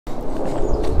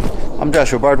I'm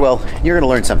Joshua Bardwell, and you're going to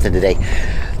learn something today.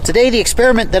 Today, the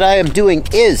experiment that I am doing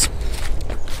is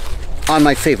on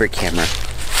my favorite camera,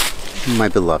 my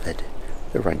beloved,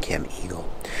 the Runcam Eagle.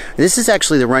 This is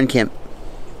actually the Runcam,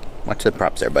 watch the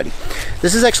props there, buddy.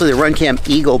 This is actually the Runcam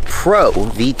Eagle Pro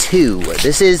V2.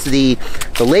 This is the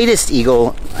latest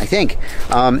Eagle, I think,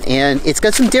 and it's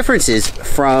got some differences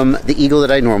from the Eagle that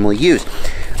I normally use.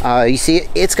 You see,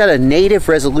 it's got a native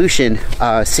resolution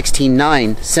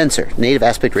 16:9 sensor, native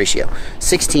aspect ratio,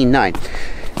 16:9.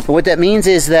 And what that means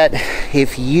is that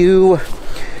if you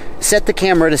set the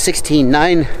camera to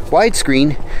 16:9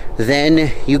 widescreen,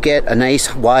 then you get a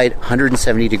nice wide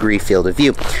 170-degree field of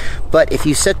view. But if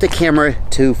you set the camera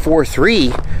to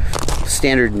 4:3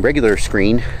 standard and regular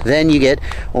screen, then you get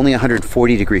only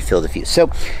 140-degree field of view.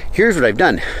 So here's what I've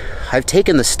done. I've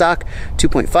taken the stock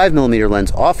 2.5mm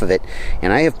lens off of it,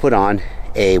 and I have put on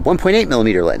a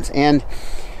 1.8mm lens, and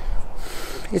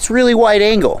it's really wide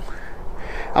angle.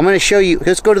 I'm going to show you,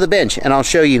 let's go to the bench and I'll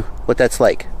show you what that's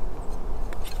like.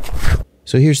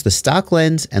 So here's the stock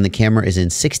lens, and the camera is in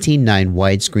 16:9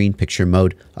 widescreen picture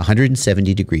mode,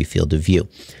 170-degree field of view.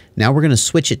 Now we're going to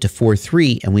switch it to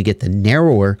 4:3 and we get the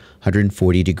narrower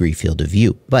 140-degree field of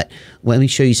view. But let me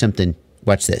show you something.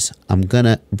 Watch this. I'm going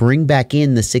to bring back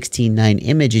in the 16:9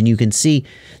 image, and you can see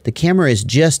the camera is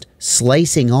just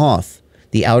slicing off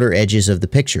the outer edges of the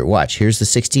picture. Watch, here's the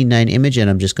 16:9 image, and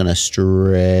I'm just going to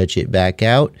stretch it back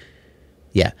out.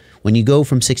 Yeah, when you go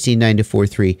from 16:9 to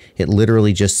 4:3, it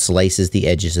literally just slices the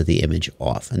edges of the image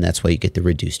off, and that's why you get the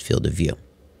reduced field of view.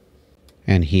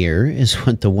 And here is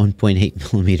what the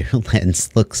 1.8mm lens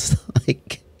looks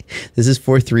like. This is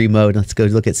 4:3 mode. Let's go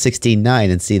look at 16:9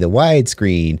 and see the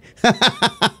widescreen.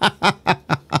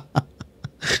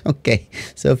 Okay,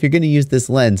 so if you're going to use this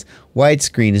lens,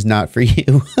 widescreen is not for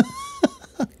you.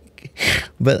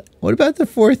 But what about the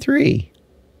 4:3?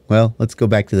 Well, let's go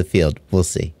back to the field. We'll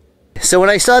see. So when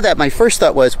I saw that, my first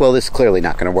thought was, well, this is clearly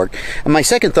not going to work. And my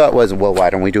second thought was, well, why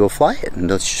don't we do a fly it? And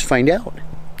let's just find out.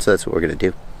 So that's what we're going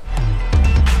to do.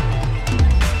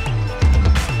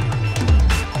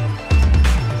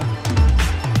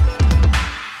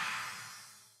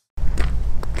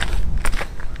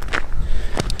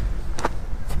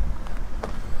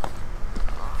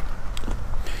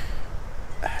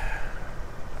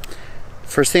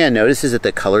 First thing I notice is that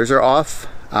the colors are off,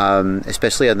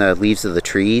 especially on the leaves of the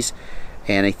trees,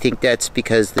 and I think that's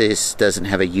because this doesn't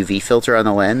have a UV filter on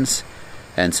the lens,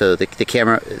 and so the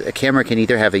camera can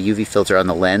either have a UV filter on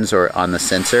the lens or on the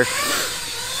sensor,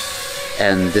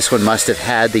 and this one must have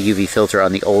had the UV filter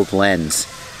on the old lens,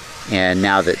 and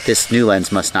now that this new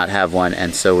lens must not have one,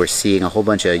 and so we're seeing a whole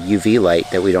bunch of UV light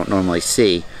that we don't normally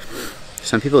see.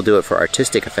 Some people do it for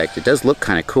artistic effect. It does look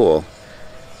kind of cool.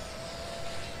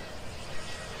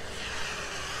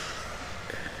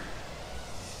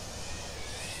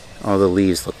 All the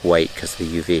leaves look white because of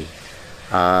the UV.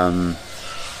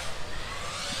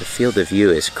 The field of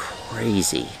view is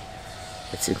crazy.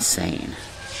 It's insane.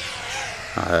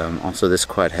 Also, this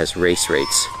quad has race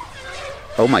rates.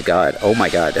 Oh my god, oh my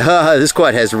god. This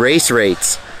quad has race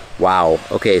rates. Wow.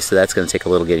 Okay, so that's going to take a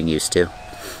little getting used to.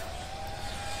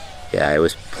 Yeah, I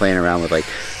was playing around with like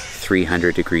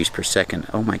 300 degrees per second.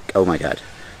 Oh my god.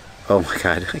 Oh my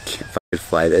god, I can't fucking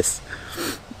fly this.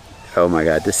 Oh my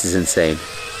god, this is insane.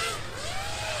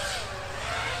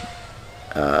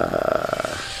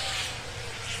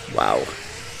 Wow.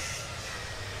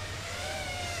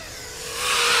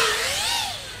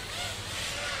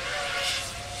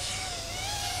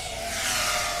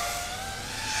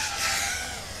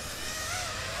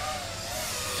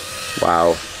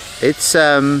 Wow. It's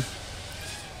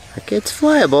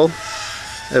flyable.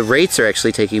 The rates are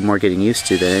actually taking more getting used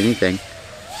to than anything.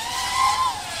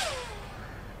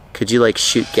 Could you like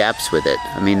shoot gaps with it?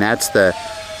 I mean, that's the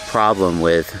problem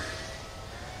with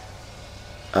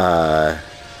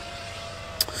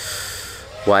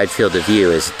wide field of view,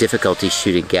 is difficulty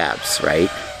shooting gaps, right?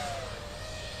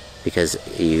 Because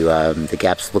you the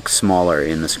gaps look smaller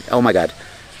in this. Oh my god.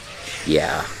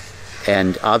 Yeah.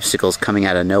 And obstacles coming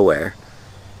out of nowhere.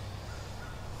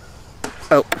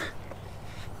 Oh.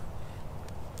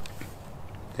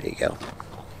 There you go.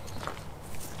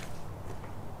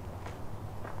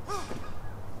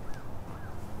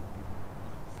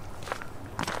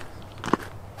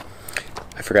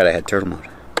 I forgot I had turtle mode.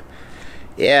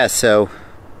 Yeah, so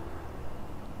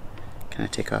can I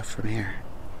take off from here?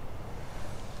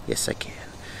 Yes, I can.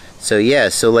 So yeah,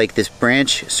 so like this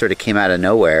branch sort of came out of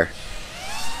nowhere.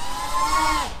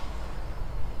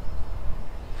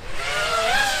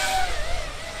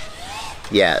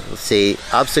 Yeah, see,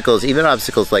 obstacles, even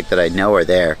obstacles like that I know are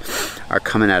there, are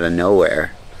coming out of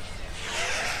nowhere.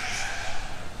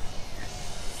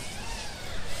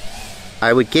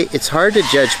 it's hard to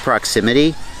judge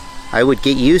proximity. I would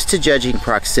get used to judging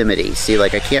proximity. See,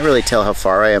 like I can't really tell how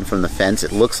far I am from the fence.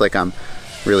 It looks like I'm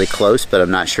really close, but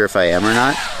I'm not sure if I am or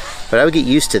not. But I would get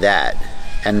used to that.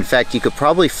 And in fact, you could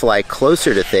probably fly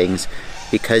closer to things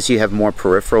because you have more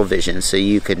peripheral vision, so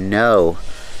you can know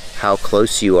how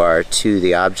close you are to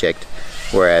the object.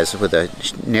 Whereas with a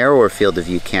narrower field of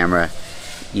view camera,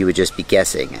 you would just be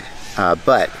guessing.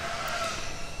 But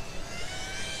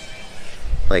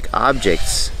like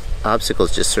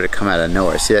obstacles just sort of come out of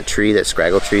nowhere. See that tree, that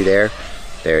scraggle tree there?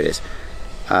 There it is.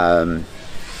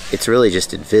 It's really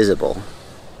just invisible.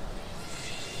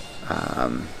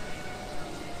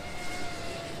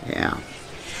 Yeah.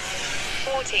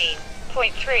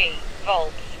 14.3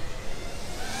 volts.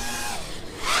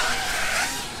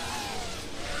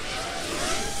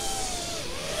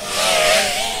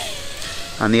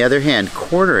 On the other hand,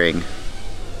 cornering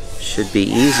should be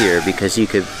easier because you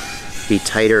could be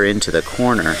tighter into the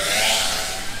corner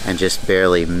and just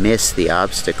barely miss the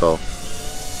obstacle.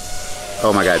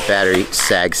 Oh my god, battery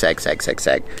sag.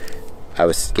 I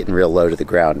was getting real low to the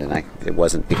ground and it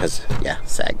wasn't because, yeah,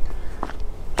 sag.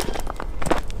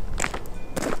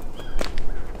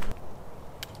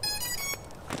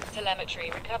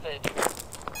 Telemetry recovered.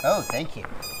 Oh, thank you.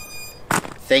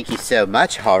 Thank you so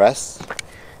much, Horace.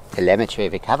 Telemetry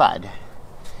recovered.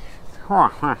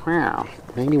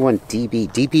 91 dB.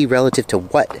 dB relative to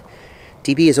what?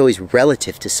 dB is always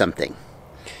relative to something.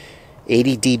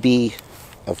 80 dB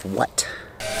of what?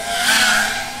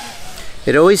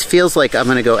 It always feels like I'm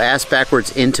going to go ass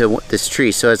backwards into this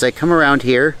tree. So as I come around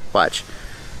here, watch.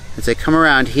 As I come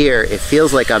around here, it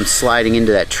feels like I'm sliding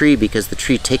into that tree because the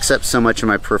tree takes up so much of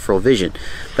my peripheral vision.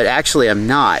 But actually I'm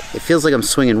not. It feels like I'm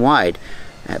swinging wide,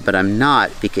 but I'm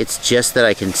not. It's just that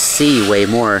I can see way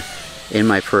more in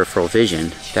my peripheral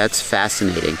vision. That's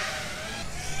fascinating.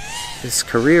 This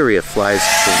Carrera flies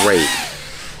great.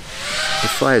 It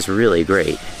flies really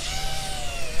great.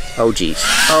 Oh geez.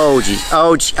 Oh geez.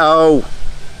 Oh geez. Oh.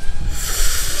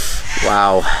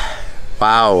 Wow.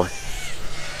 Wow.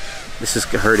 This is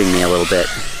hurting me a little bit.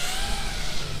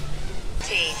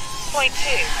 0.2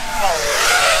 volts.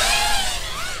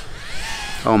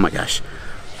 Oh my gosh.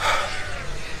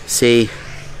 See,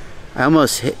 I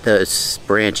almost hit those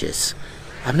branches.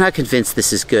 I'm not convinced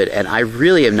this is good, and I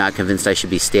really am not convinced I should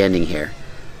be standing here.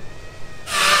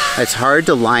 It's hard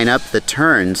to line up the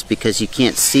turns because you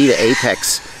can't see the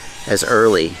apex as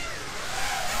early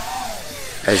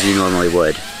as you normally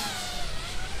would.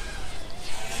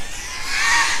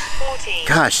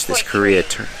 Gosh, this Carrera it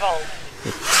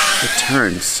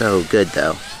turns so good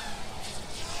though.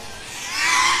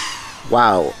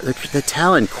 Wow, the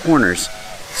Talon corners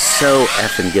so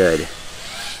effing good.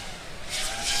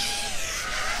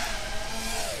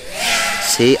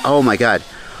 See? Oh my god.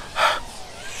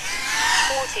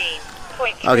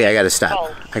 Okay, I gotta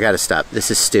stop. I gotta stop.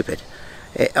 This is stupid.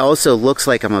 It also looks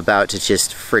like I'm about to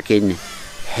just freaking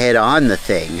head on the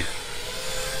thing.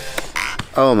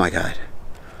 Oh my god.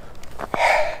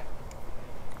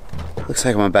 Looks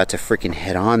like I'm about to freaking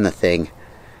head on the thing.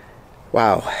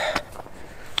 Wow.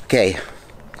 Okay.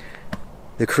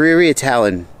 The Carrera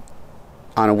Talon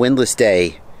on a windless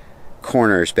day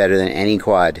corners better than any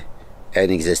quad in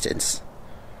existence.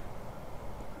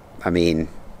 I mean,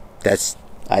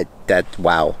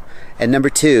 wow. And number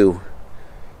two,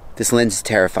 this lens is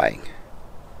terrifying.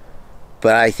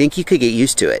 But I think you could get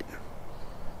used to it.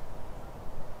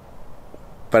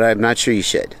 But I'm not sure you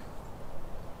should.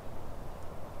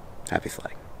 Happy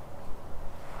flying.